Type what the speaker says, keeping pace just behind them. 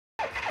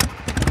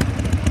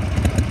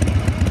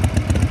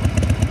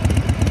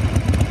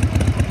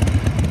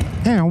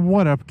And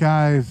what up,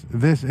 guys?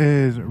 This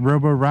is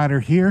Robo Rider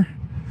here.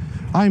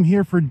 I'm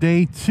here for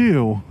day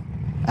 2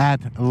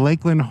 at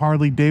Lakeland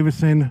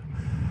Harley-Davidson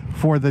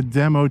for the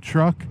demo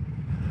truck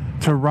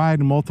to ride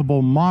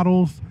multiple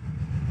models.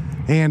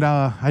 And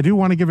I do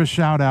want to give a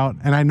shout out,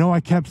 and I know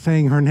I kept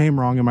saying her name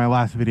wrong in my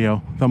last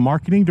video. The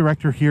marketing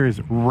director here is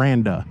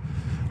Randa.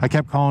 I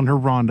kept calling her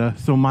Randa,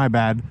 so my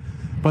bad.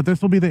 But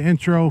this will be the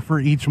intro for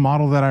each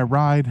model that I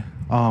ride.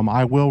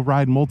 I will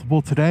ride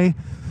multiple today,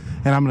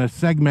 and I'm going to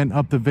segment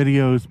up the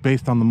videos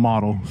based on the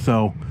model.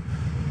 So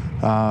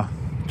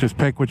just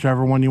pick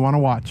whichever one you want to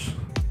watch.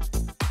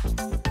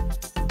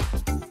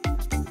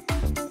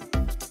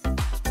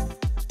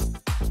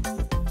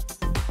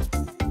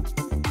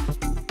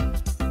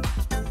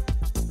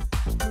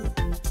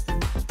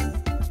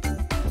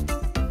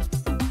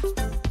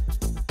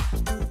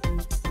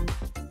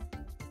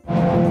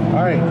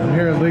 Alright, I'm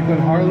here at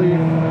Lakeland Harley.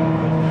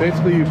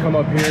 Basically, you come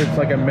up here, it's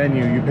like a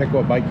menu. You pick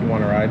what bike you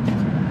want to ride.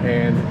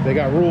 And they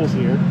got rules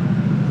here.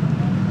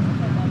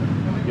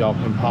 Y'all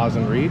can pause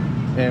and read.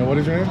 And what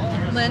is your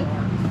name?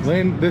 Lynn.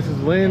 Lynn, this is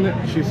Lynn.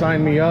 She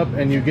signed me up,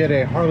 and you get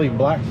a Harley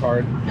Black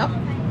card. Yep,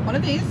 one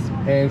of these.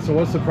 And so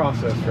what's the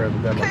process for the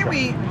demo? Okay,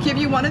 we give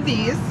you one of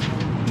these.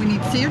 We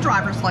need to see your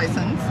driver's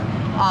license.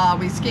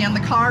 We scan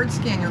the card,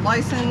 scan your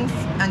license,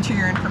 enter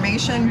your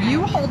information.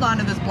 You hold on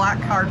to this black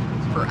card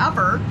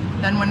forever.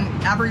 Then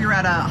whenever you're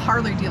at a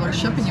Harley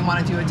dealership and you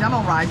want to do a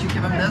demo ride, you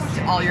give them this,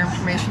 all your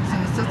information's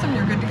in the system,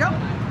 you're good to go.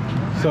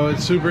 So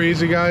it's super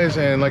easy, guys,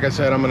 and like I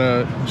said, I'm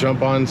gonna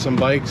jump on some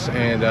bikes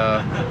and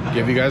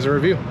give you guys a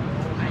review.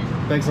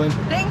 Thanks, Lynn.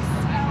 Thanks.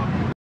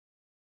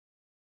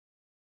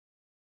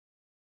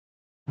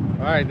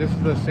 All right, this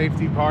is the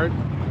safety part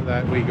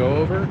that we go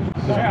over.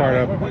 This is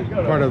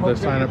part of the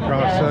sign-up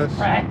process.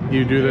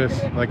 You do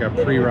this like a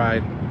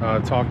pre-ride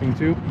talking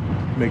to,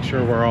 make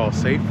sure we're all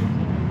safe.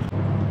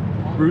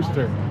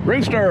 Rooster.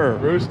 Rooster.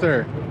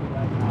 Rooster.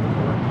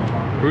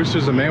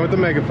 Rooster's the man with the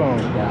megaphone.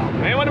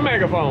 Man with a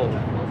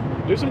megaphone.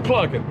 Do some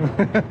clucking.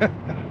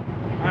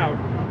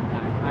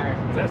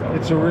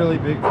 It's a really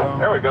big phone.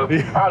 There we go. All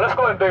right, let's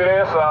go ahead and do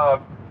this.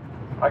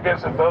 I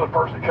guess if the other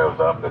person shows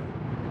up, then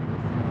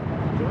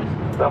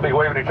they'll be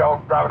waving at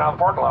y'all driving down the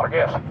parking lot, I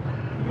guess.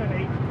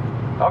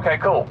 Okay,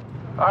 cool.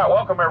 All right,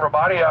 welcome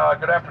everybody.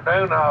 Good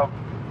afternoon.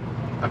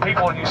 The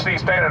people you see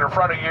standing in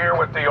front of you here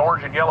with the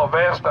orange and yellow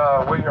vest,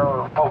 we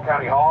are Polk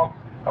County Hog.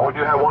 We do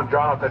have one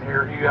Jonathan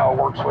here. He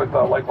works with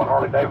Lakeland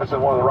Harley-Davidson,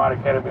 one of the Ride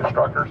Academy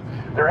instructors.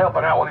 They're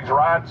helping out with these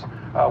rides.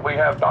 We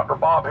have Dr.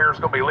 Bob here is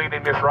going to be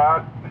leading this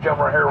ride. The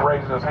gentleman right here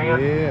raising his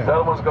hand. Yeah. The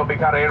other one's going to be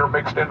kind of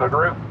intermixed in the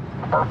group.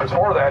 The purpose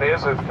for that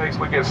is, in case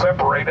we get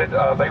separated,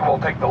 they will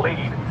take the lead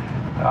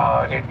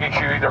and get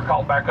you either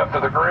called back up to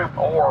the group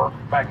or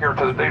back here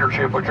to the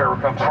dealership, whichever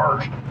comes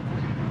first.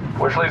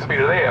 Which leads me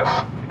to this.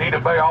 You need to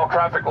obey all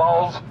traffic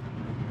laws.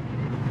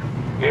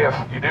 If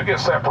you do get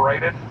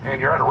separated and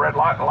you're at a red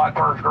light and the light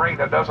turns green,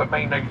 that doesn't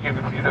mean that you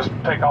just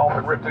take off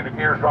and rip through the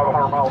gears, drive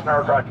 100 miles an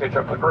hour, try to catch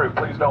up to the group.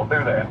 Please don't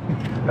do that.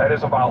 That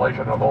is a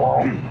violation of the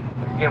law.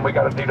 Again, we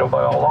got to need to obey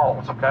all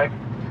laws, okay?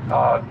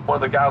 One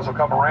of the guys will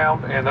come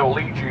around and they'll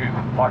lead you,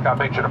 like I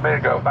mentioned a minute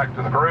ago, back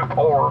to the group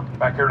or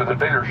back here to the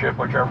dealership,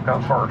 whichever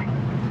comes first.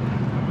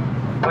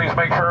 Please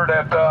make sure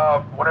that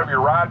whenever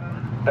you're riding,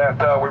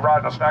 that we ride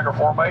in a stagger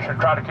formation.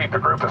 Try to keep the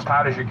group as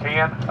tight as you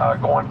can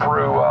going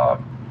through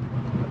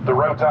the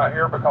roads out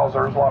here because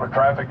there's a lot of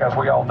traffic, as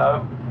we all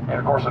know. And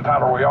of course, the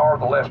tighter we are,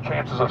 the less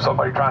chances of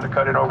somebody trying to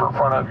cut it over in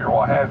front of you or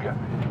what have you.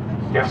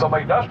 If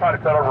somebody does try to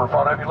cut over in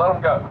front of you, let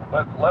them go.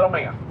 Let them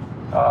in.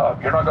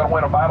 You're not going to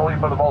win a battle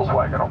even with a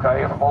Volkswagen,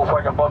 okay? If a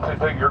Volkswagen bumps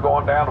into you, you're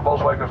going down, the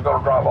Volkswagen's going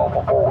to drive off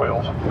on 4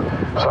 wheels.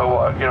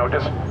 So, you know,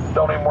 just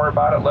don't even worry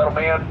about it. Let them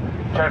in.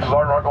 Chances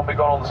are they're not going to be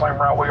going on the same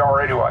route we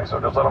are anyway, so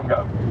just let them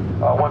go.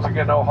 Once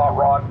again, no hot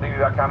rod, any of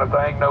that kind of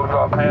thing, no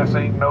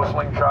passing, no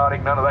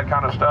slingshotting, none of that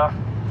kind of stuff.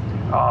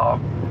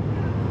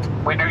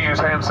 We do use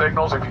hand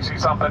signals. If you see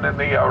something in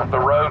the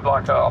road,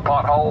 like a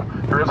pothole,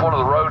 there is one of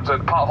the roads that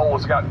the pothole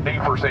has gotten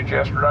deeper since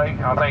yesterday.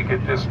 I think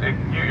if you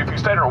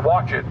stay there and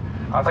watch it,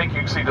 I think you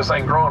can see this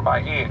thing growing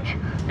by inch,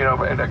 you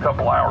know, in a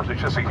couple hours. It's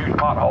just a huge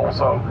pothole.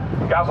 So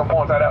guys will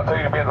point that out to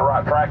you and be in the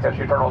right track as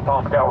you turn on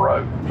Tom Scow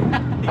Road.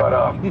 But,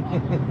 oh,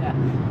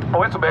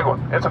 it's a big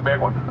one. It's a big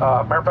one.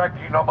 Matter of fact,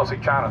 you can almost see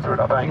China through it,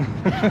 I think.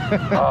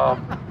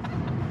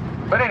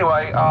 But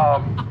anyway,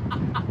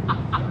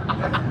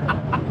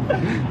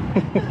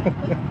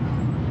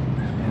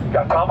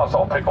 got Thomas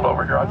all tickled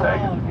over here, I tell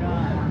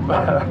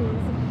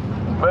you.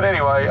 But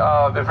anyway,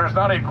 if there's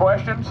not any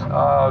questions,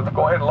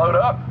 go ahead and load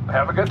up.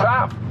 Have a good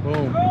time.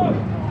 Boom.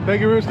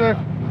 Thank you, Rooster.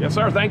 Yes,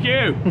 sir. Thank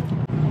you.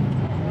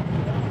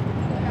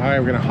 All right,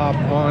 we're gonna hop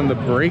on the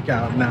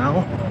Breakout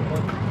now.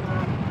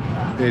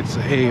 It's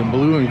a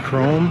blue and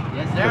chrome.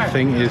 The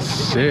thing is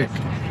sick.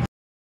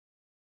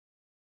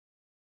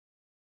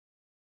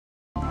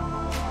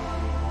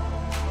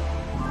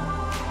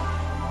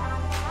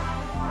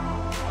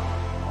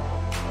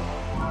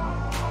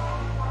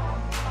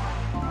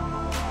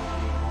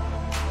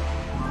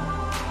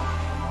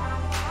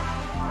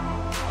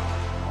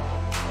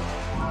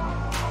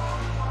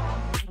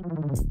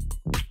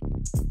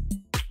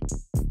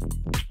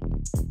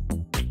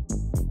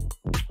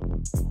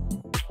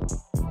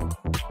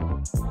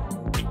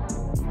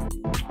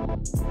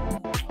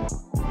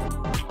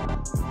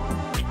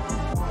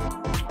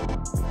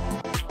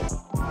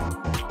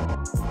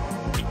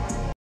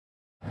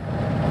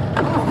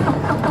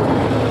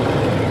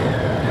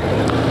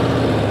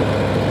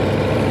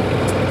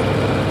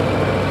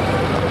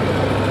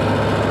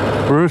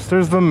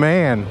 there's the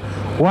man.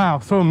 Wow,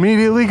 so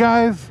immediately,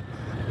 guys,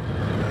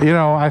 you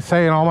know, I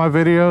say in all my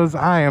videos,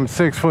 I am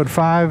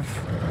 6'5".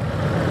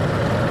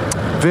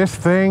 This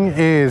thing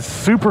is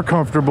super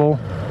comfortable.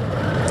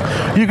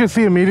 You can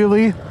see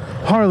immediately,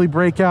 Harley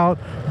Breakout,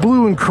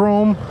 blue and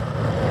chrome.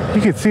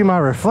 You can see my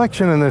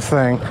reflection in this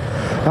thing.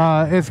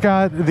 It's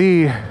got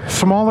the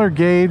smaller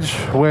gauge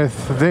with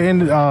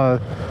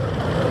the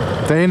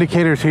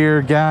indicators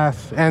here,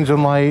 gas,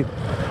 engine light,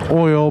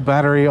 oil,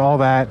 battery, all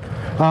that.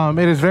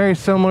 It is very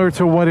similar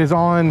to what is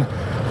on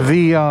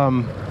the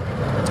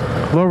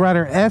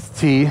Lowrider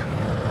ST.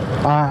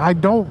 I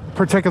don't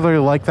particularly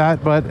like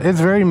that, but it's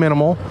very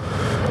minimal.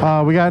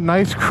 We got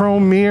nice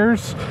chrome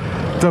mirrors.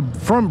 The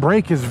front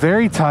brake is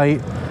very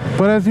tight,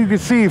 but as you can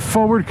see,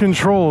 forward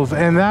controls,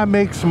 and that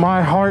makes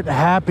my heart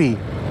happy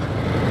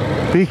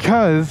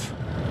because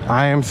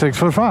I am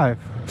 6'5".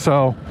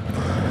 So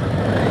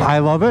I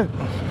love it.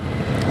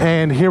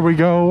 And here we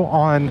go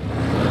on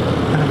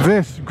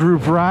this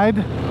group ride.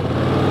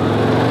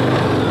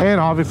 And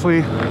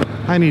obviously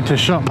I need to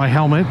shut my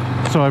helmet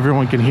so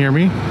everyone can hear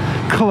me.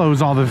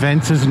 Close all the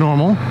vents as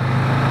normal.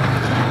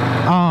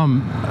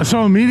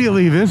 So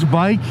immediately this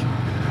bike,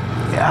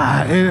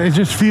 it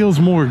just feels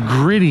more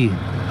gritty,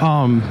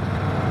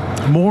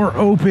 more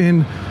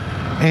open,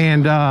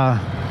 and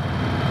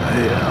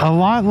a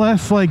lot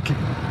less like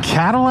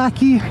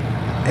Cadillac-y,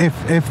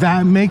 if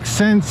that makes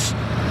sense,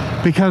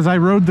 because I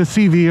rode the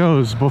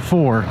CVOs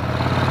before,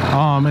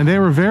 and they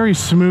were very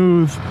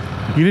smooth.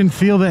 You didn't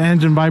feel the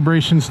engine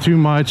vibrations too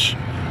much.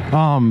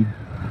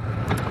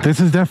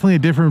 This is definitely a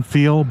different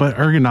feel, but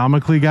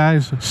ergonomically,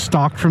 guys,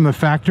 stock from the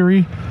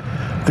factory,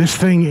 this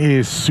thing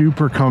is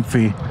super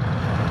comfy.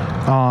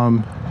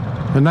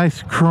 A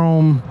nice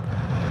chrome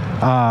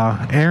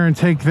air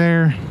intake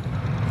there.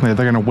 They're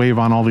gonna wave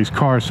on all these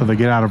cars so they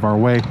get out of our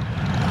way. You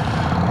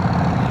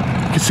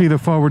can see the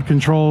forward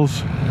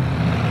controls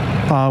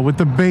with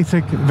the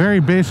basic,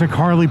 very basic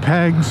Harley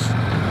pegs.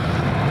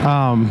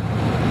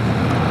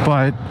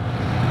 But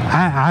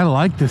I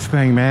like this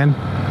thing, man.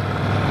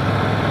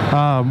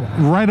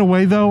 Right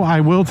away though,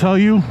 I will tell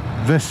you,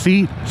 the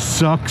seat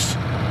sucks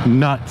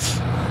nuts.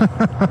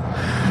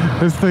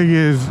 This thing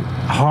is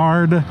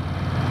hard.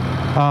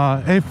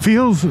 It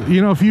feels,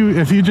 you know, if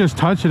you just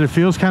touch it, it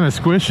feels kind of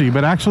squishy,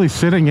 but actually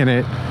sitting in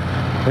it,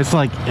 it's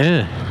like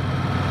eh.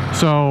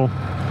 So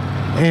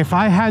if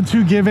I had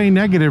to give a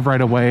negative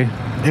right away,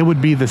 it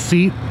would be the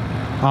seat.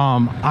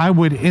 I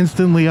would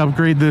instantly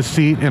upgrade this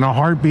seat in a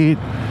heartbeat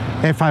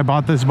if I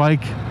bought this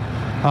bike.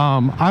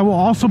 I will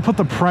also put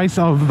the price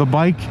of the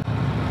bike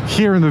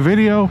here in the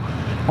video,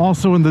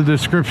 also in the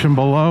description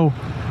below.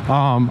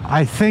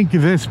 I think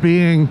this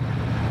being,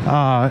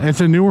 it's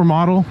a newer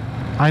model.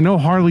 I know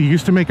Harley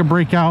used to make a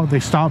Breakout. They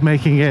stopped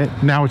making it.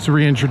 Now it's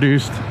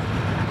reintroduced.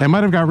 It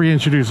might have got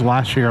reintroduced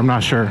last year, I'm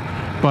not sure.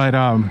 But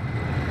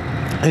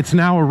it's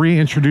now a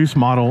reintroduced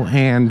model,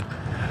 and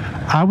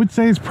I would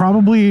say it's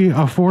probably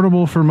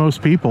affordable for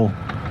most people.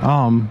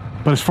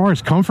 But as far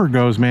as comfort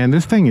goes, man,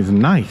 this thing is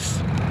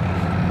nice.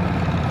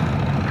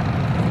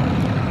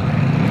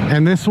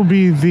 And this will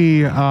be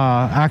the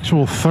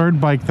actual third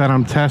bike that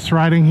I'm test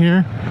riding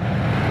here.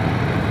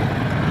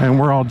 And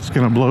we're all just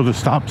gonna blow the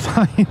stop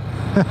sign.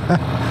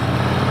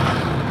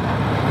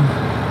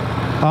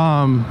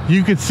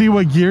 You could see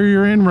what gear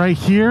you're in right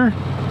here.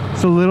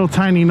 It's a little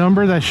tiny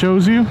number that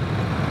shows you.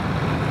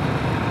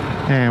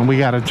 And we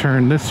got to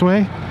turn this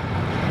way.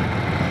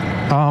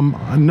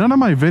 None of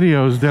my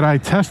videos did I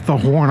test the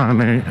horn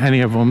on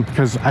any of them,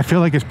 because I feel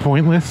like it's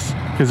pointless,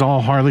 because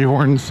all Harley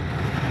horns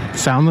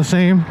sound the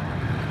same.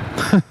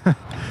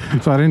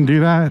 So I didn't do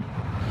that.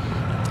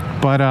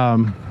 But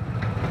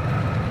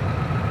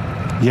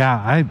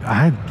yeah,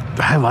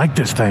 I like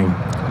this thing.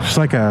 Just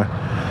like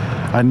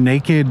a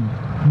naked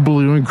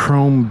blue and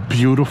chrome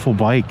beautiful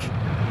bike.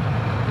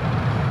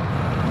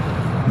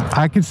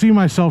 I could see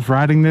myself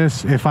riding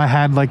this if I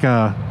had like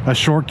a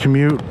short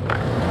commute,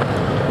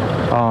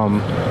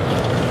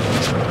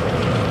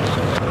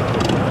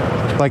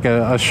 like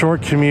a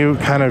short commute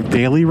kind of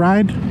daily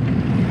ride.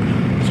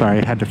 Sorry,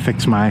 I had to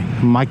fix my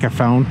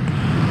microphone.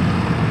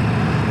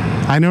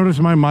 I noticed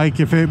my mic,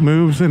 if it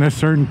moves in a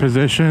certain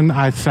position,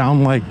 I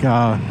sound like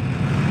I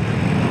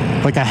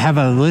have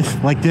a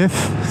lisp like this,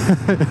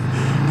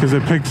 because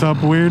it picks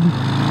up weird.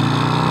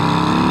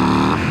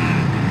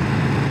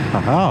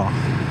 Oh,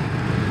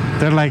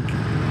 they're like,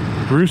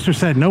 Rooster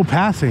said no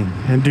passing,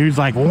 and dude's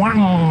like,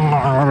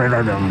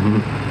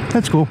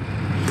 that's cool.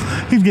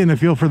 He's getting a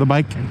feel for the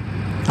bike.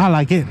 I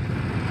like it.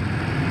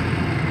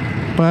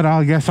 But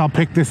I guess I'll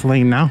pick this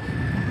lane now.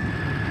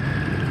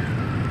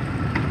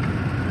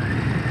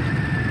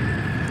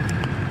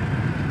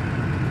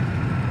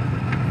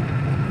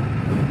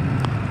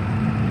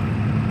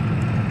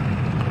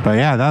 But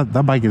yeah,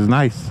 that bike is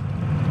nice.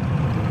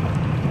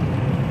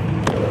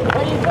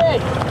 What do you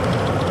think?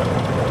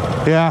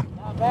 Yeah.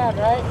 Not bad,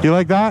 right? You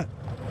like that?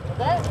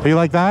 That? You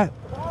like that?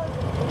 Well,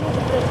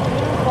 it's just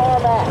too far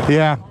back.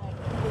 Yeah.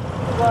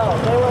 Well,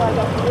 they were like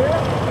up here, a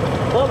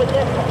little bit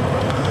different.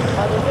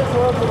 They're just a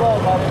little too low,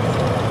 but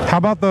How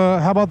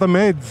about the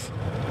mids?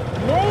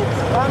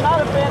 I'm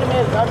not a fan of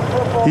mints. I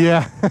prefer full.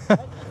 Yeah.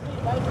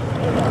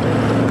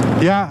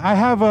 Yeah, I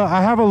have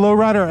a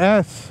lowrider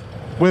S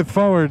with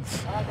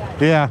forwards.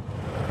 Okay. Yeah.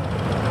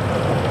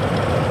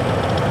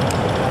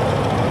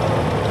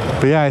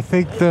 But yeah, I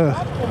think the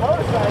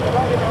motorcycle,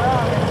 don't get me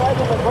wrong. It's like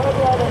if the road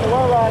rider and the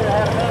low rider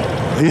had a man.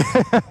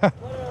 yeah.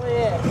 Literally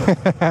is.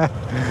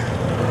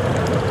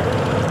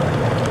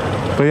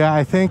 But yeah,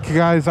 I think,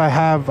 guys, I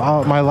have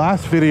my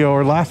last video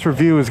or last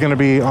review is going to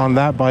be on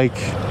that bike.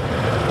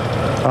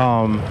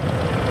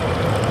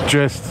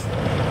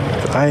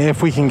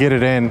 If we can get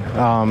it in,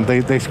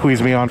 they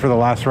squeezed me on for the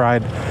last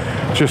ride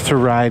just to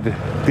ride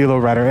the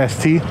Lowrider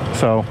ST.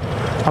 So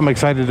I'm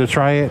excited to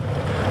try it.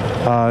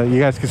 You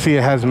guys can see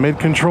it has mid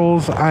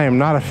controls. I am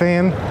not a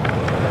fan.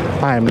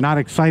 I am not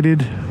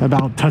excited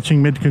about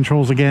touching mid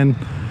controls again.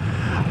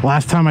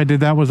 Last time I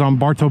did that was on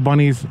Bartow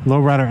Bunny's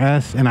Lowrider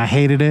S, and I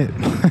hated it.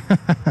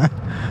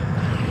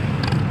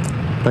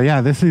 But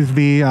yeah, this is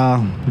the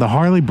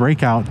Harley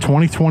Breakout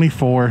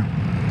 2024,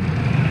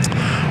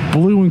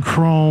 blue and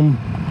chrome,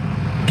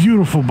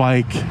 beautiful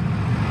bike,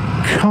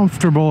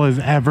 comfortable as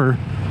ever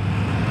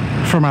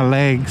for my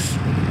legs,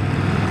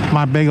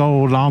 my big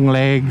old long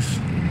legs,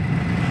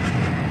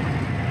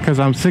 because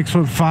I'm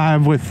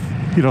 6'5" with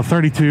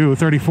 32,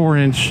 34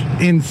 inch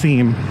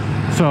inseam.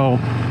 So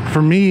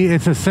for me,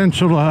 it's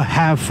essential to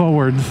have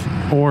forwards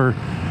or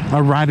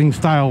a riding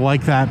style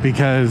like that,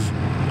 because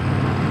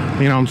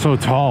I'm so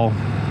tall,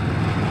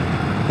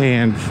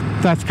 and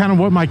that's kind of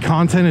what my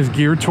content is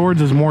geared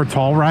towards, is more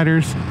tall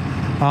riders.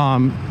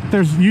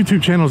 There's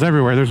YouTube channels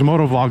everywhere, there's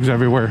motovlogs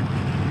everywhere.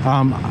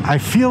 I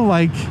feel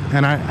like,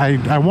 and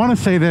I want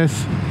to say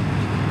this,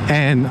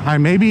 and I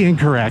may be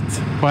incorrect,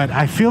 but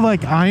I feel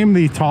like I am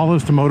the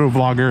tallest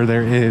motovlogger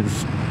there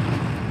is.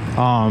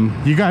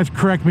 You guys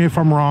correct me if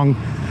I'm wrong.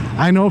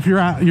 I know if you're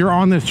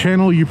on this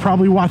channel, you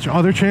probably watch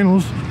other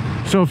channels.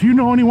 So if you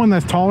know anyone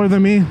that's taller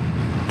than me,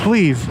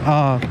 please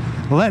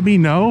let me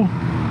know,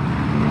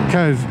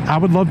 because I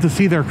would love to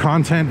see their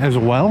content as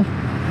well.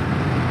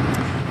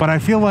 But I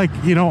feel like,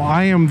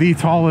 I am the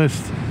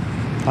tallest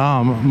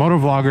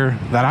motovlogger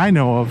that I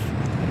know of.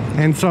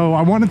 And so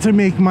I wanted to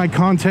make my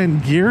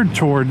content geared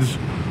towards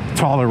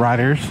taller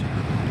riders.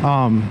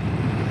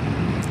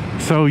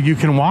 So you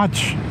can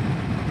watch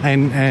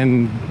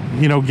and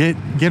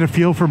get a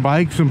feel for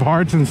bikes and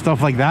parts and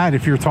stuff like that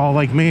if you're tall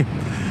like me.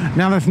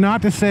 Now, that's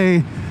not to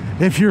say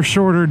if you're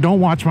shorter, don't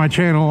watch my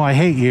channel, I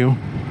hate you,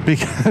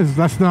 because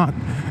that's not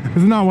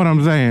what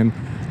I'm saying.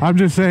 I'm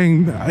just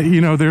saying,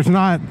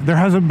 there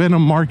hasn't been a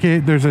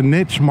market, there's a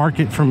niche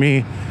market for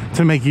me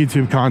to make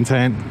YouTube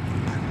content,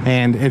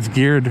 and it's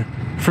geared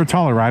for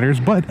taller riders,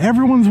 but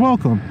everyone's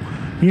welcome.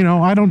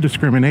 I don't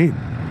discriminate.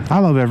 I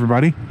love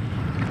everybody.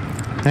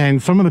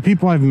 And some of the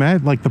people I've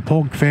met, like the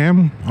Polk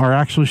fam, are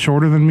actually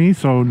shorter than me,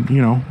 so,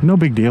 no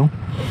big deal.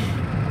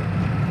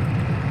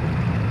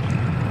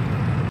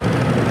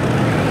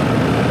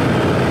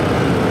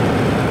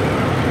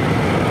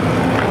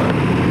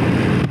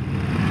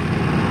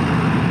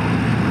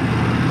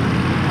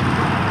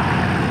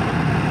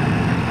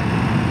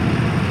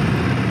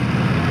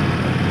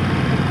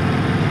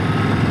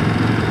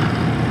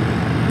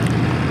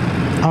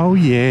 Oh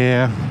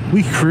yeah,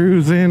 we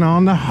cruising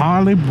on the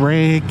Harley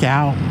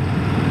Breakout.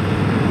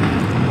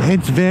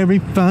 It's very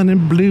fun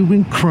and blue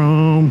and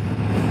chrome.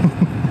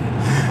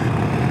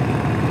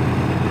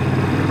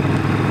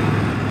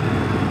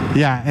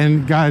 Yeah,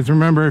 and guys,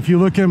 remember, if you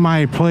look at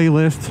my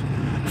playlist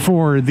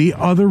for the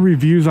other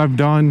reviews I've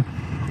done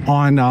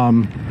on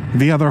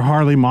the other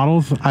Harley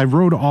models, I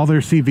rode all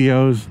their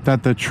CVOs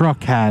that the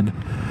truck had.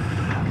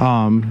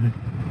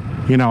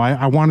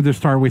 I wanted to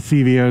start with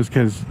CVOs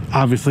because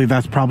obviously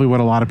that's probably what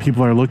a lot of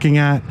people are looking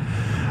at.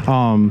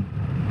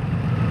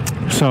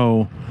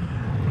 So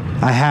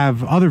I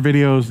have other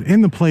videos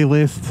in the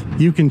playlist.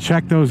 You can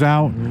check those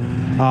out.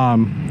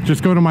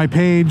 Just go to my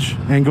page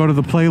and go to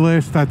the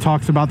playlist that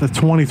talks about the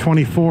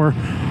 2024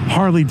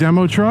 Harley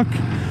demo truck,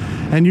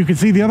 and you can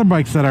see the other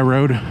bikes that I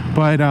rode.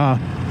 But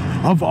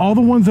of all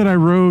the ones that I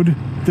rode,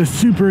 the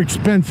super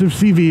expensive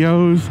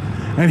CVOs,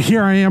 and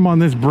here I am on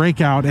this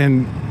Breakout,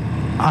 and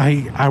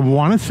I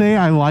want to say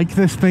I like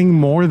this thing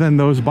more than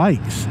those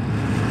bikes.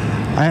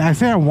 I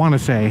say I want to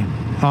say.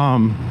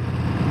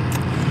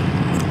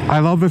 I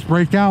love this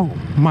Breakout.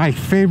 My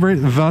favorite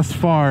thus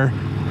far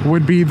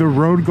would be the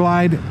Road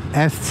Glide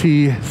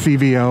ST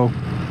CVO.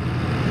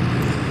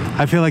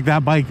 I feel like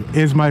that bike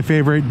is my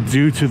favorite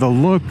due to the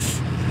looks.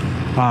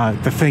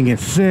 The thing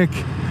is sick.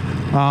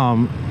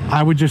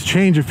 I would just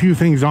change a few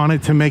things on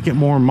it to make it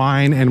more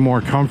mine and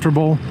more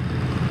comfortable.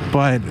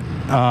 But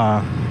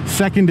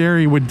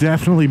secondary would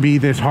definitely be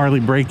this Harley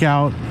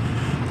Breakout.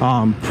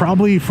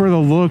 Probably for the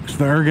looks,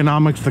 the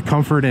ergonomics, the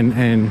comfort,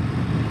 and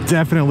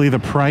definitely the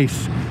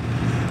price.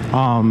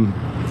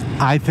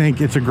 I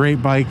think it's a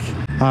great bike.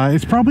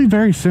 It's probably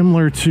very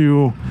similar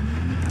to,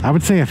 I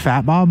would say, a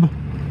Fat Bob,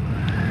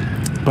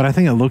 but I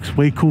think it looks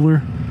way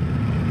cooler.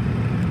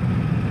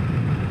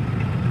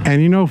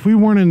 And if we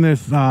weren't in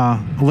this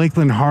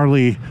Lakeland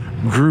Harley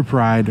group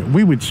ride,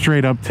 we would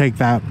straight up take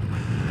that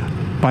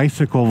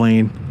bicycle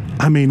lane.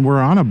 I mean, we're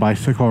on a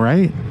bicycle,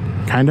 right?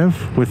 Kind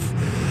of, with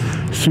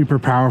super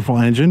powerful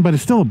engine, but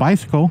it's still a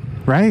bicycle,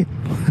 right?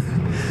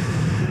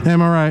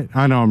 Am I right?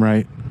 I know I'm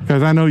right,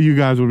 because I know you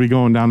guys would be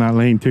going down that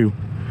lane too.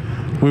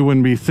 We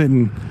wouldn't be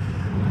sitting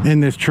in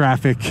this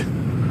traffic,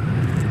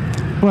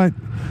 but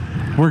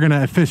we're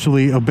gonna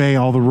officially obey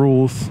all the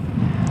rules.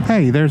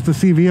 Hey, there's the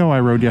CVO I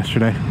rode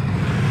yesterday.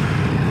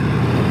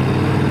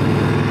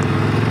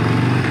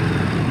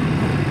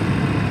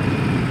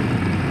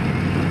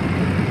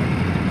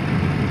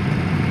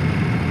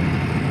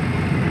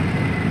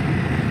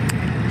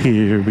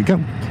 Here we go.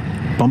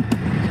 Bump.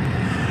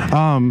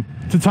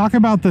 To talk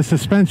about the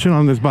suspension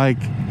on this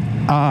bike,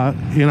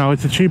 you know,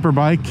 it's a cheaper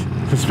bike.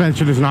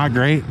 Suspension is not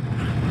great.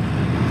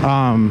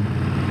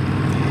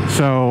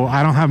 So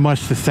I don't have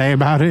much to say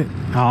about it.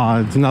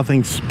 It's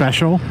nothing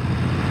special.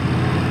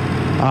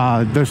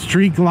 The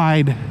Street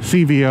Glide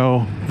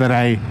CVO that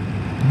I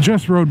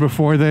just rode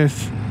before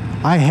this,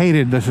 I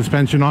hated the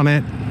suspension on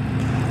it.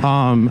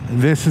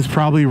 This is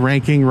probably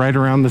ranking right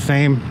around the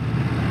same.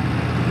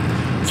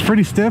 It's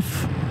pretty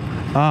stiff.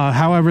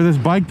 However, this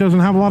bike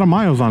doesn't have a lot of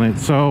miles on it,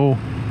 so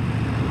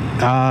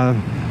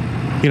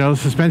you know, the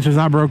suspension's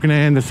not broken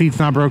in, the seat's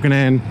not broken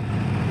in,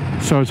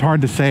 so it's hard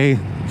to say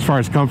as far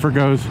as comfort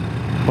goes.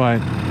 But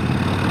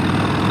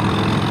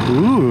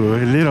ooh, a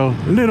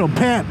little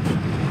pep,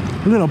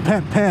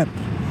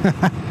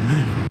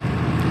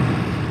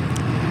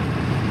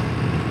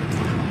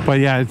 but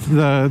yeah, it's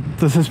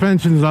the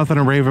suspension's nothing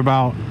to rave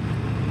about.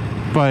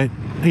 But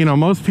you know,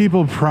 most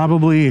people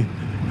probably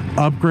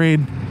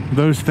upgrade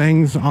those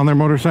things on their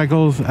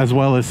motorcycles, as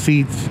well as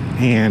seats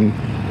and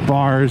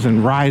bars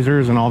and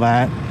risers and all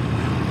that.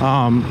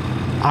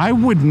 I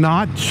would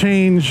not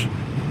change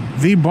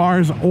the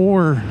bars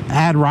or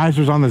add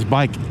risers on this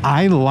bike.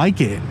 I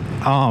like it.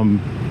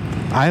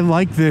 I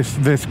like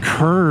this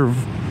curve,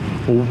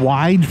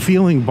 wide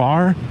feeling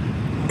bar.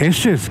 It's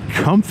just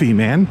comfy,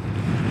 man.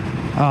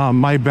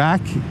 My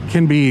back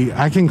can be,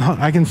 I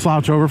can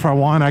slouch over if I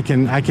want. I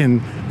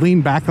can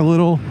lean back a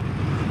little.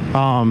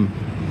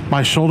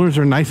 My shoulders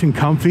are nice and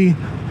comfy.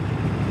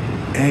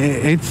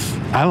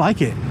 I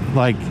like it.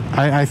 Like,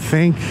 I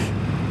think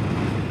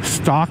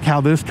stock,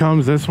 how this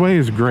comes this way,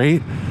 is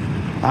great.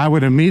 I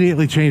would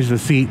immediately change the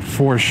seat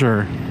for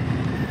sure.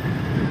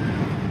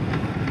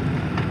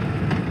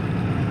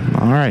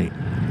 All right.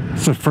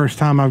 It's the first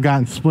time I've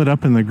gotten split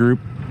up in the group.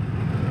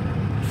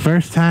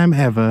 First time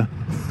ever.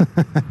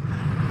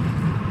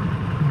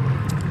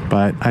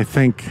 But I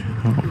think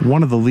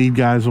one of the lead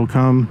guys will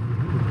come.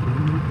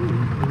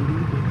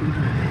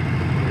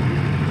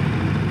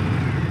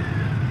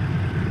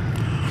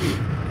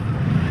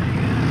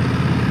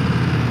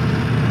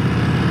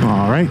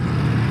 All right,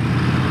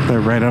 they're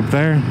right up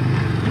there.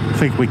 I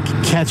think we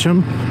can catch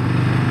them.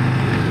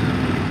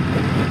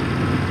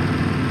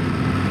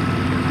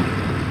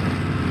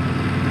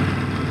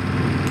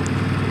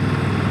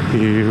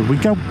 Here we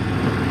go.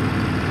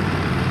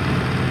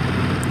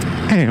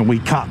 And we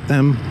caught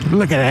them.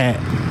 Look at that.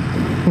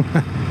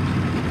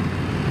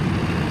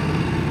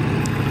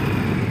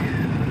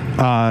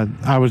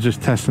 I was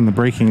just testing the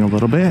braking a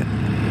little bit.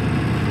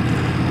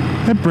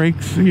 It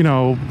brakes, you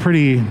know,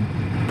 pretty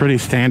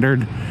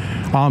standard.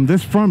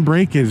 This front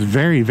brake is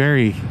very,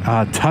 very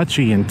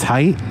touchy and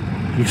tight.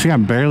 You can see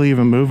I'm barely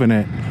even moving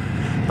it.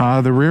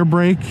 The rear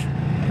brake,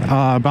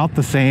 about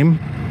the same.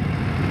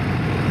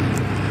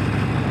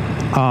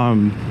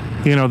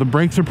 You know, the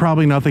brakes are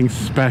probably nothing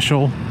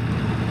special.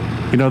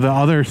 You know, the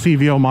other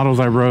CVO models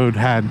I rode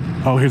had,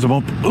 oh, here's a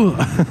bump,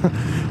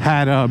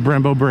 had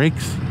Brembo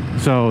brakes,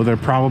 so they're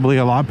probably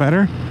a lot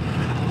better.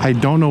 I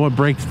don't know what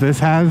brakes this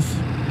has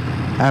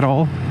at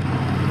all.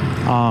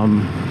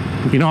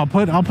 You know, I'll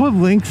put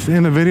links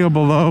in the video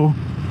below,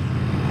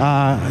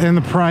 and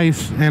the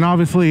price, and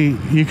obviously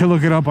you can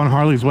look it up on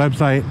Harley's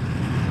website.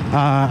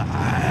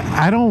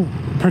 I don't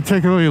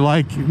particularly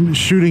like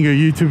shooting a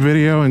YouTube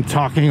video and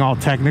talking all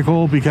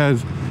technical,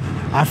 because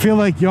I feel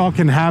like y'all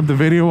can have the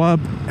video up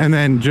and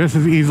then just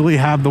as easily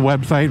have the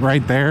website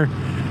right there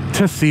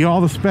to see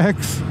all the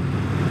specs,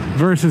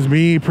 versus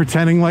me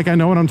pretending like I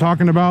know what I'm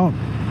talking about.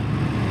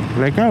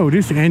 Like, oh,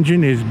 this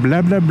engine is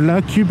blah blah blah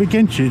cubic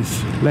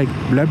inches, like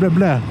blah blah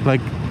blah.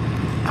 Like,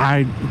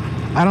 I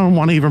don't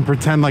want to even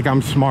pretend like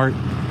I'm smart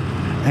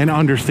and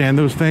understand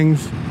those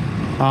things.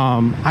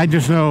 I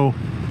just know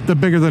the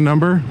bigger the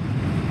number,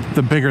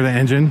 the bigger the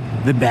engine,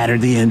 the better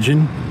the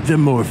engine, the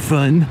more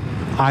fun.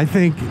 I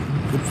think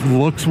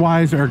looks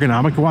wise,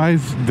 ergonomic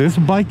wise, this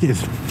bike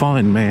is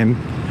fun, man,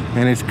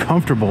 and it's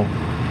comfortable,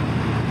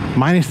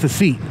 minus the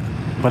seat,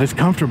 but it's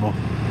comfortable.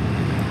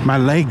 My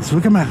legs,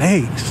 look at my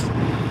legs.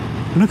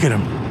 Look at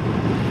them.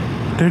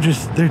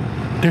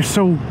 They're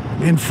so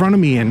in front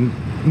of me and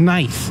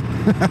nice.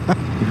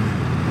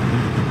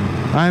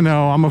 I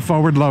know, I'm a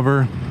forward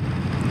lover.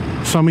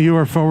 Some of you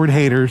are forward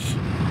haters,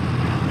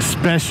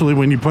 especially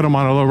when you put them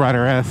on a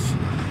lowrider S.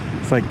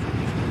 It's like,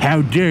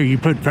 how dare you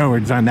put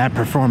forwards on that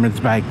performance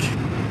bike?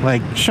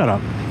 Like, shut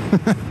up.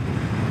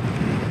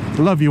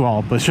 Love you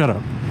all, but shut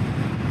up.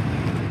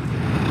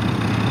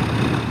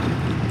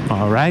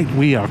 All right,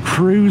 we are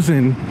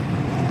cruising.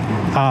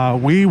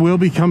 We will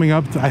be coming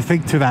up, I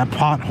think, to that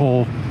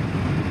pothole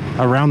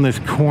around this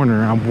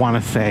corner, I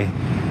want to say.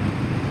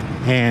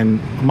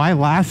 And my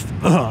last,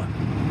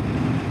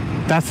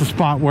 that's the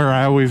spot where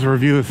I always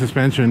review the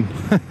suspension.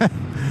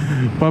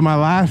 But my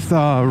last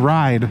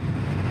ride,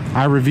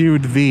 I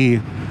reviewed the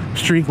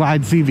Street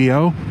Glide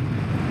CVO,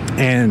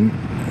 and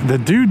the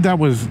dude that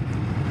was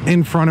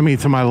in front of me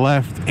to my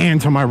left and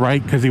to my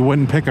right, because he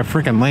wouldn't pick a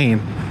freaking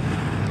lane,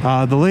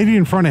 the lady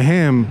in front of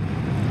him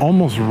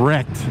almost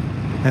wrecked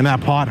in that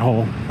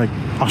pothole. Like,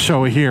 I'll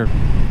show it here.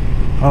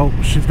 Oh,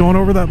 she's going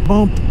over that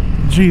bump.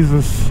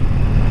 Jesus.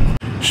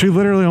 She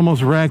literally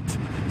almost wrecked.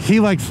 He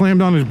like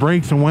slammed on his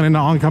brakes and went into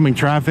oncoming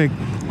traffic.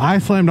 I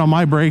slammed on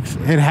my brakes.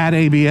 It had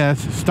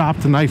ABS,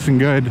 stopped nice and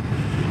good.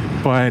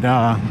 But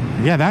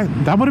yeah,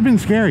 that would have been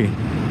scary.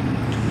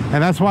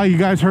 And that's why you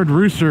guys heard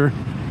Rooster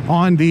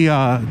on the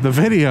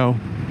video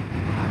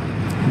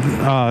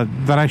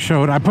that I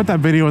showed. I put that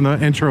video in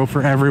the intro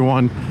for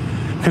everyone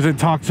because it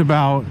talks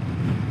about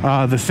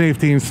the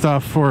safety and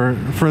stuff for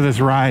this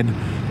ride.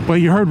 But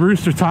you heard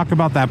Rooster talk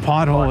about that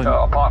pothole. Like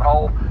a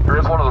pothole. There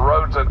is one of the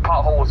roads that the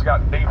pothole has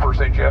gotten deeper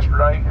since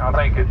yesterday. I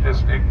think if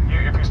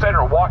you stand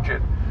there and watch it,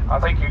 I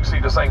think you can see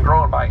this thing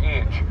growing by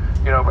inch,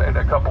 you know, in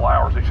a couple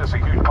hours. It's just a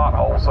huge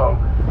pothole. So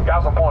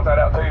guys will point that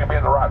out to you, be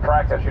in the right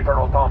track as you turn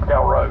on Tom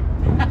Cow Road.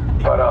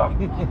 But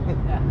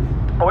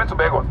oh, it's a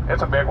big one.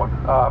 It's a big one.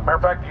 Matter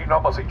of fact, you can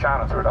almost see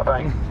China through it, I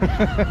think.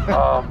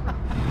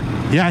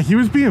 Yeah, he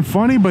was being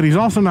funny, but he's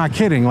also not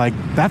kidding. Like,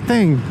 that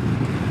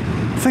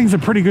thing's a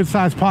pretty good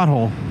sized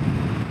pothole,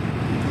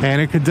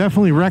 and it could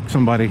definitely wreck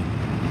somebody.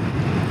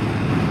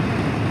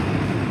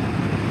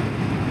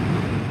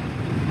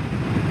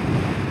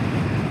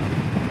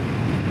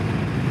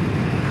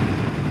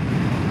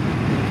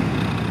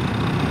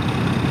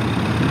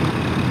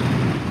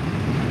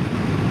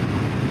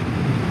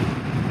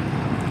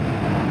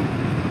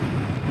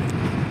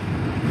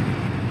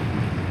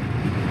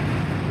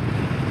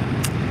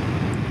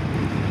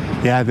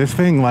 Yeah, this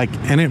thing, like,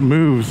 and it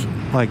moves,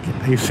 like,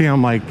 you see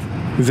I'm like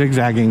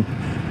zigzagging.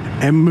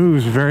 It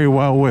moves very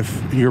well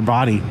with your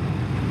body.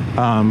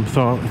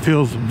 So it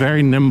feels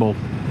very nimble,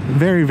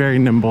 very, very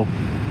nimble.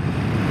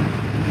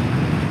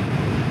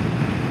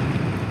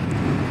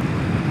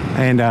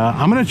 And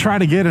I'm gonna try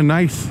to get a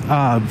nice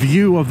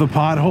view of the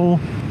pothole.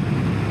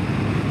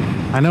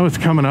 I know it's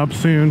coming up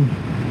soon.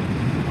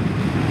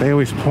 They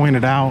always point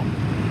it out.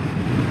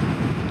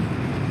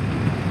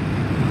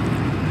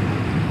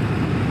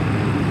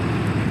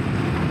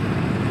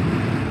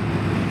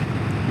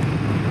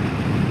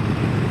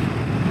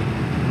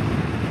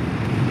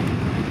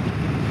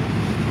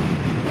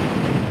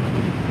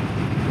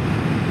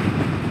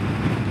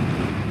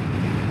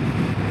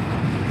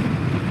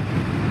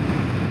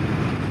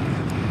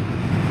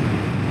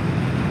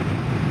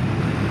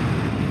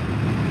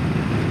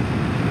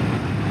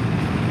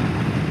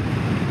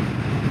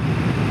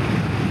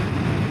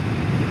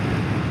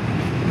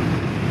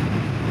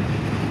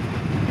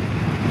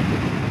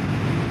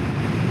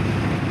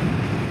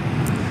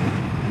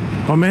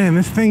 Oh man,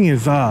 this thing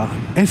is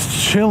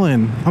it's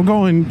chilling. I'm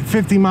going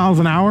 50 miles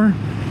an hour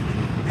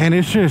and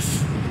it's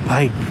just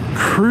like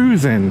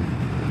cruising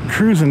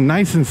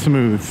nice and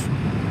smooth.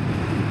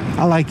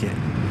 I like it.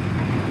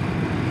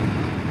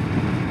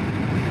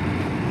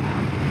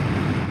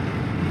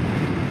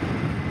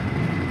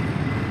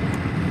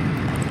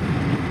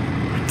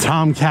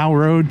 Tom Cow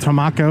Road,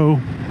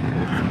 Tamako.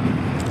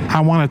 I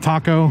want a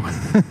taco.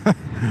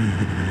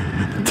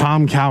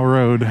 Tom Cow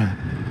Road.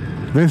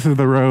 This is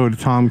the road,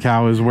 Tom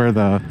Cow, is where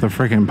the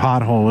freaking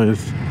pothole is.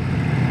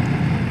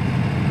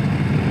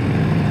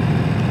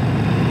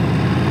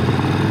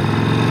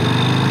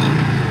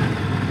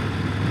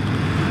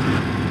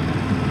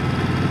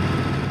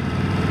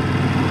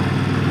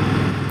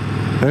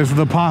 There's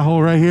the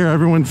pothole right here.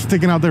 Everyone's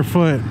sticking out their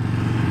foot.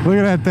 Look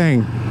at that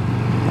thing.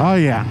 Oh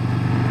yeah.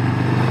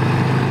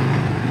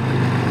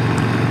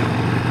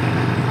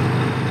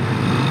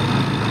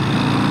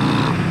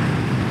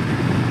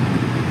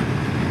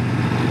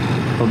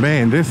 Oh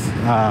man, this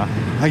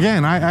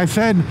again, I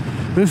said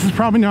this is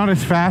probably not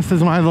as fast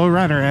as my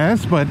Lowrider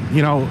S, but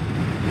you know,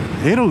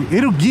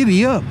 it'll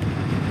giddy up.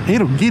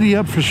 It'll giddy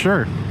up for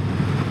sure.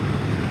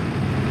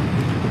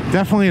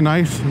 Definitely a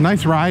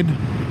nice ride.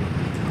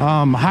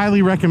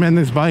 Highly recommend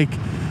this bike.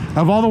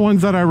 Of all the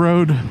ones that I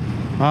rode,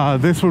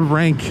 this would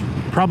rank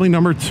probably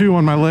number 2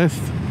 on my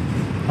list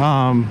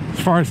as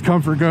far as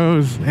comfort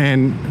goes,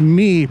 and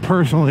me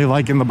personally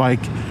liking the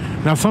bike.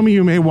 Now, some of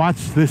you may watch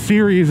this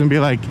series and be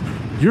like,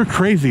 you're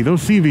crazy,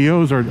 those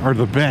CVOs are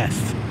the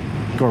best.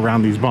 Go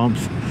around these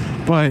bumps.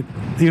 But,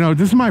 you know,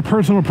 this is my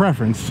personal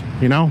preference,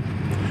 you know?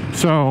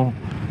 So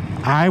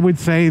I would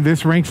say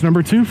this ranks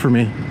number 2 for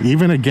me,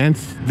 even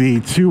against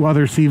the 2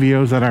 other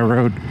CVOs that I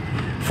rode,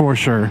 for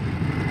sure.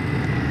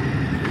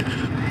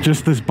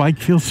 Just this bike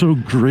feels so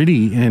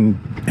gritty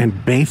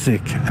and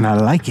basic, and I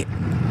like it.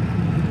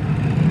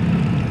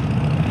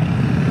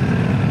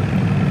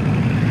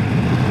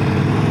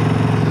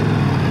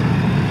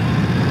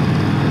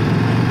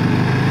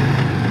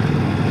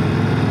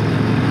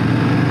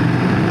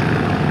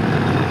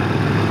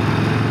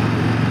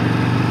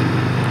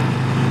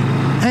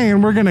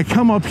 then we're gonna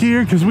come up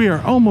here because we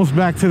are almost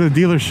back to the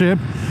dealership,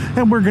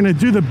 and we're gonna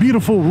do the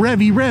beautiful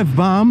Revy Rev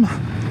Bomb.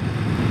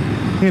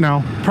 You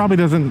know, probably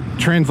doesn't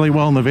translate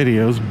well in the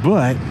videos,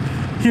 but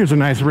here's a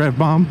nice rev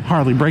bomb,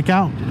 Harley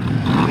Breakout.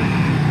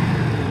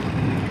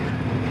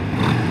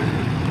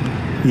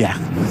 Yeah,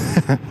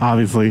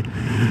 obviously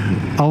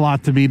a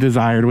lot to be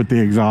desired with the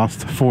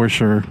exhaust for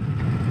sure.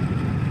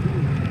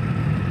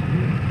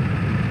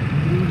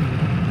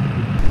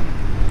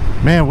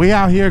 Man, we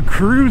out here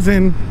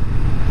cruising.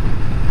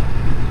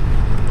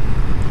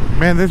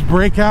 Man, this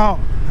Breakout,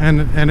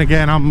 and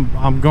again, I'm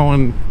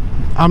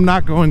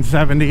not going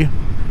 70,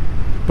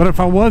 but if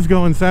I was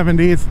going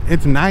 70,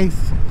 it's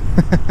nice.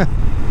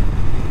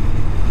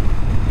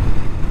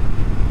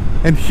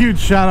 And huge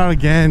shout out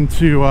again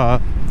to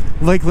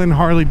Lakeland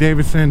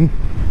Harley-Davidson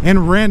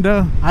and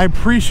Randa. I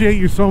appreciate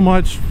you so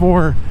much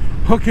for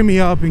hooking me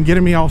up and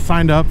getting me all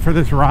signed up for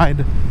this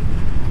ride.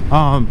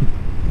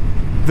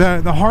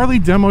 The Harley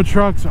demo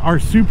trucks are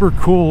super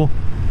cool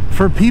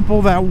for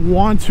people that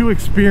want to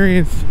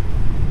experience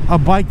a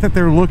bike that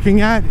they're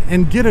looking at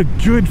and get a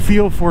good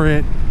feel for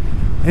it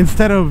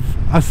instead of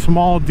a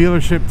small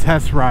dealership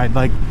test ride.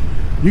 Like,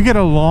 you get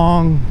a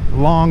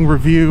long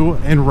review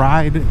and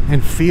ride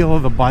and feel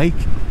of the bike,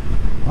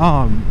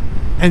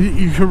 and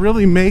you can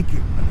really make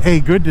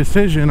a good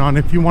decision on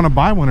if you want to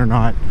buy one or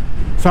not.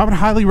 So I would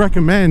highly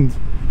recommend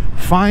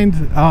find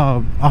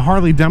a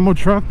Harley demo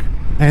truck,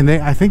 and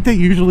I think they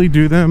usually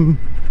do them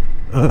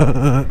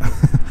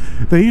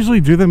they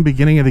usually do them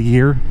beginning of the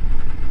year.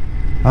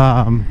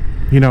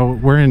 You know,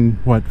 we're in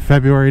what,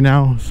 February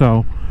now,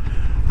 so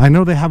I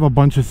know they have a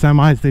bunch of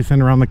semis they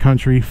send around the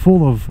country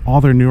full of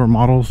all their newer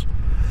models.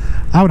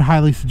 I would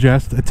highly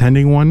suggest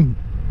attending one,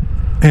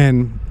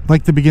 and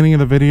like the beginning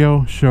of the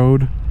video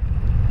showed,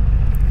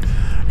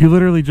 you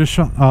literally just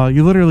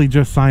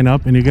sign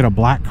up and you get a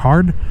black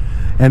card,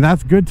 and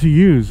that's good to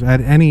use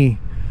at any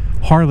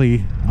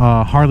Harley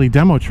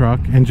demo truck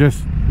and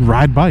just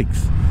ride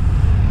bikes.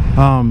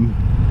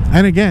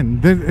 And again,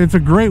 it's a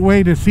great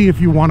way to see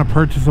if you want to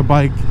purchase a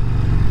bike,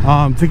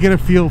 to get a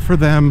feel for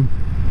them.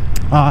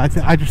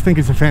 I just think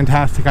it's a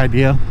fantastic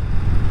idea,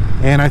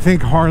 and I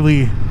think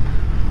Harley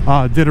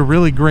did a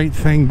really great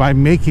thing by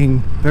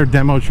making their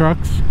demo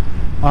trucks.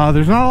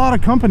 There's not a lot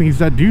of companies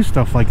that do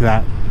stuff like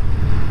that,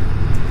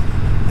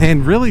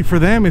 and really for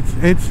them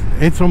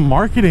it's a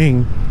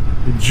marketing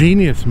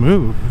genius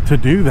move to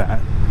do that.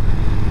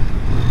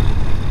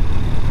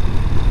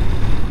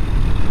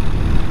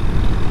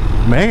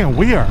 Man,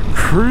 we are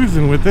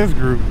cruising with this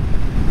group.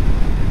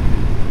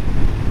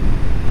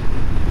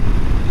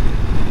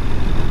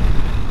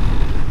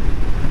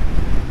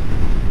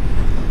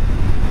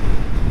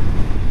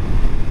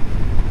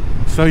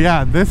 So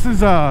yeah, this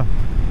is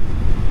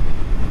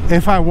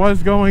if I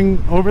was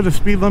going over the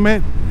speed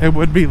limit, it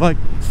would be like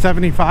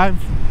 75,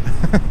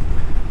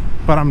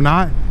 but I'm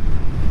not.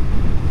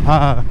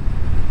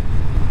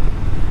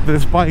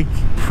 This bike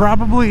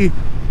probably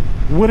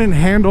wouldn't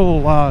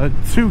handle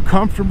too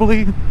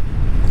comfortably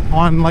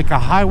on like a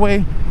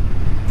highway,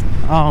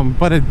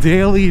 but a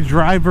daily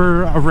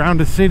driver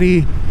around a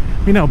city,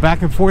 you know,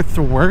 back and forth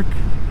to work,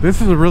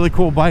 this is a really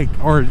cool bike.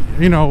 Or,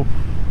 you know,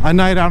 a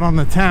night out on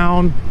the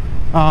town.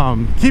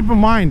 Keep in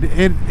mind,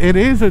 it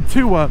is a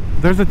 2-up.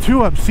 There's a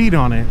 2-up seat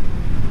on it.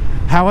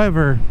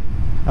 However,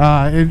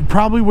 it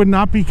probably would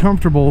not be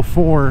comfortable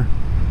for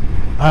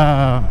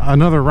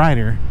another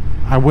rider.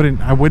 I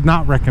would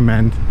not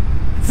recommend.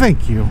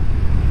 Thank you.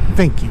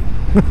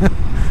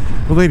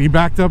 The lady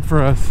backed up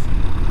for us.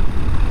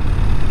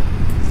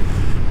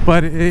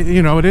 But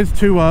you know, it is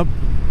 2-up,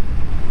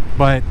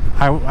 but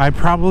I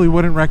probably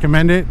wouldn't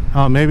recommend it.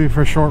 Maybe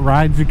for short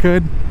rides you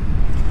could.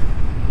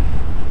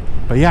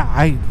 But yeah,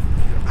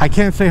 I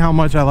can't say how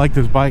much I like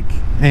this bike,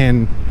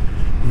 and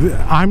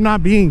I'm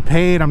not being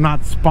paid, I'm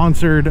not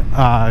sponsored,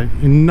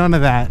 none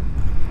of that.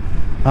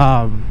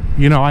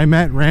 You know, I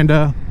met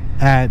Randa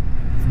at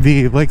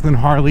the Lakeland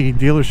Harley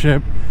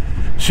dealership.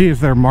 She is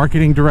their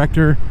marketing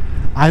director.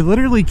 I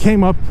literally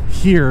came up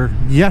here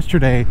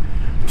yesterday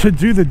to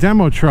do the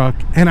demo truck,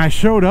 and I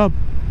showed up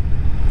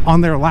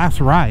on their last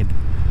ride,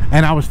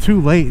 and I was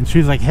too late, and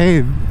she's like,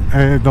 hey,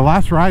 the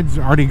last ride's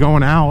already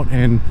going out,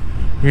 and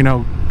you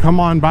know, come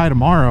on by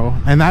tomorrow.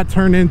 And that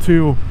turned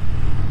into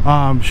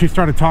she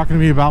started talking to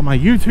me about my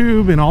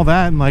YouTube and all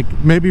that, and like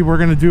maybe we're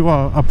gonna do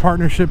a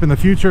partnership in the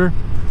future.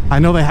 I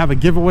know they have a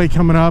giveaway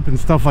coming up and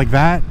stuff like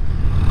that,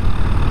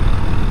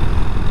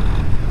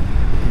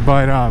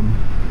 but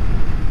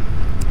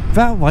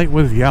that light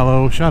was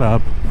yellow, shut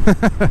up.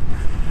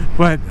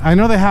 But I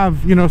know they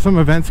have, you know, some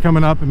events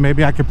coming up, and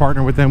maybe I could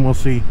partner with them, we'll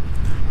see.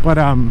 But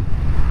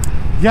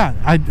yeah,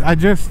 I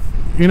just,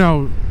 you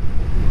know,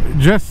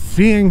 just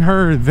seeing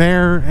her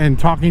there and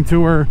talking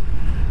to her,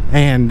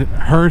 and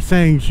her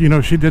saying, you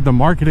know, she did the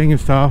marketing and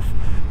stuff,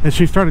 and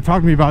she started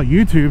talking to me about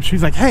YouTube.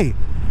 She's like, hey,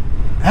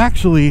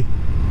 actually,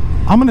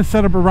 I'm gonna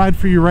set up a ride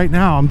for you right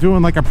now. I'm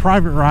doing like a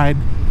private ride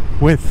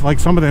with like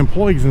some of the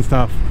employees and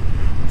stuff.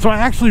 So I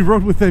actually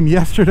rode with them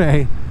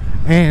yesterday,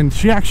 and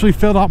she actually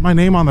filled out my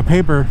name on the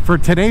paper for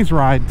today's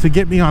ride to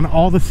get me on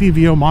all the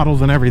CVO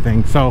models and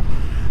everything. So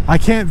I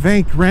can't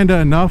thank Randa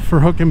enough for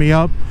hooking me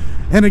up.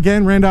 And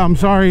again, Randa, I'm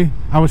sorry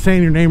I was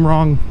saying your name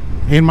wrong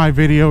in my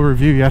video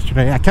review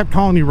yesterday. I kept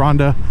calling you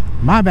Randa.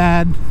 My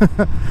bad.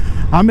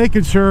 I'm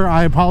making sure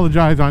I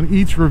apologize on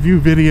each review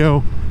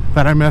video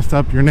that I messed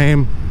up your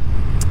name.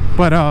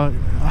 But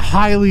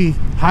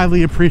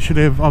highly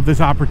appreciative of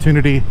this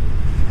opportunity.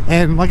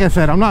 And like I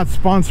said, I'm not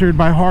sponsored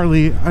by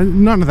Harley,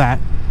 none of that.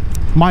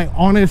 My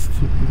honest,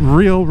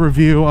 real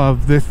review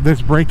of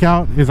this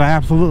Breakout is I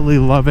absolutely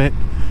love it.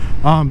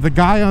 The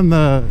guy on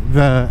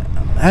the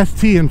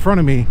ST in front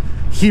of me,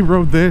 he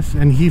rode this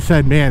and he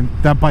said, man,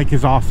 that bike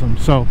is awesome.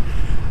 So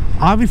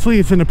obviously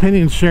it's an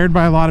opinion shared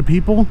by a lot of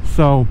people,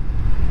 so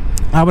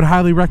I would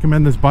highly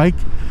recommend this bike.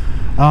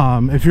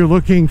 If you're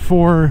looking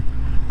for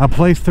a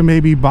place to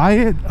maybe buy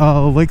it,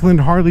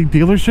 Lakeland Harley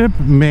dealership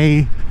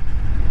may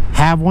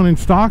have one in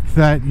stock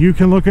that you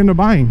can look into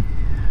buying,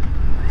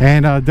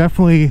 and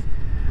definitely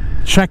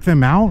check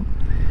them out.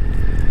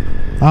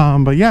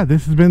 But yeah,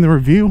 this has been the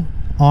review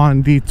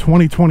on the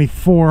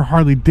 2024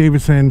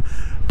 Harley-Davidson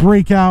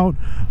Breakout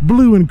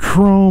blue and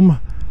chrome.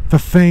 The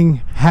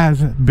thing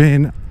has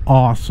been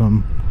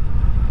awesome.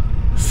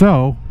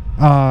 So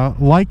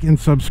like and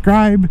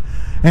subscribe,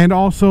 and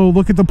also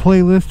look at the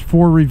playlist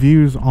for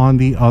reviews on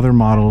the other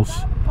models.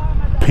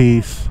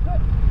 Peace.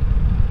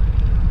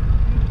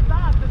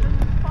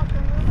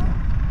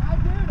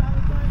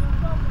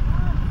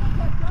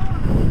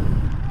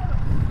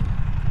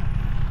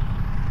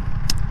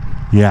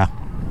 Yeah,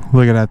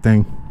 look at that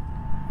thing.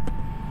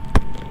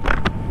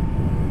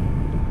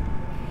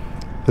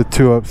 The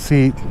 2-up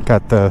seat,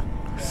 got the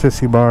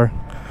sissy bar.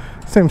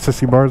 Same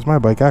sissy bar as my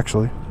bike,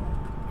 actually.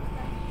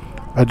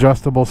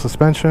 Adjustable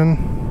suspension,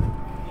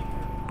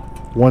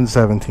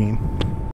 117.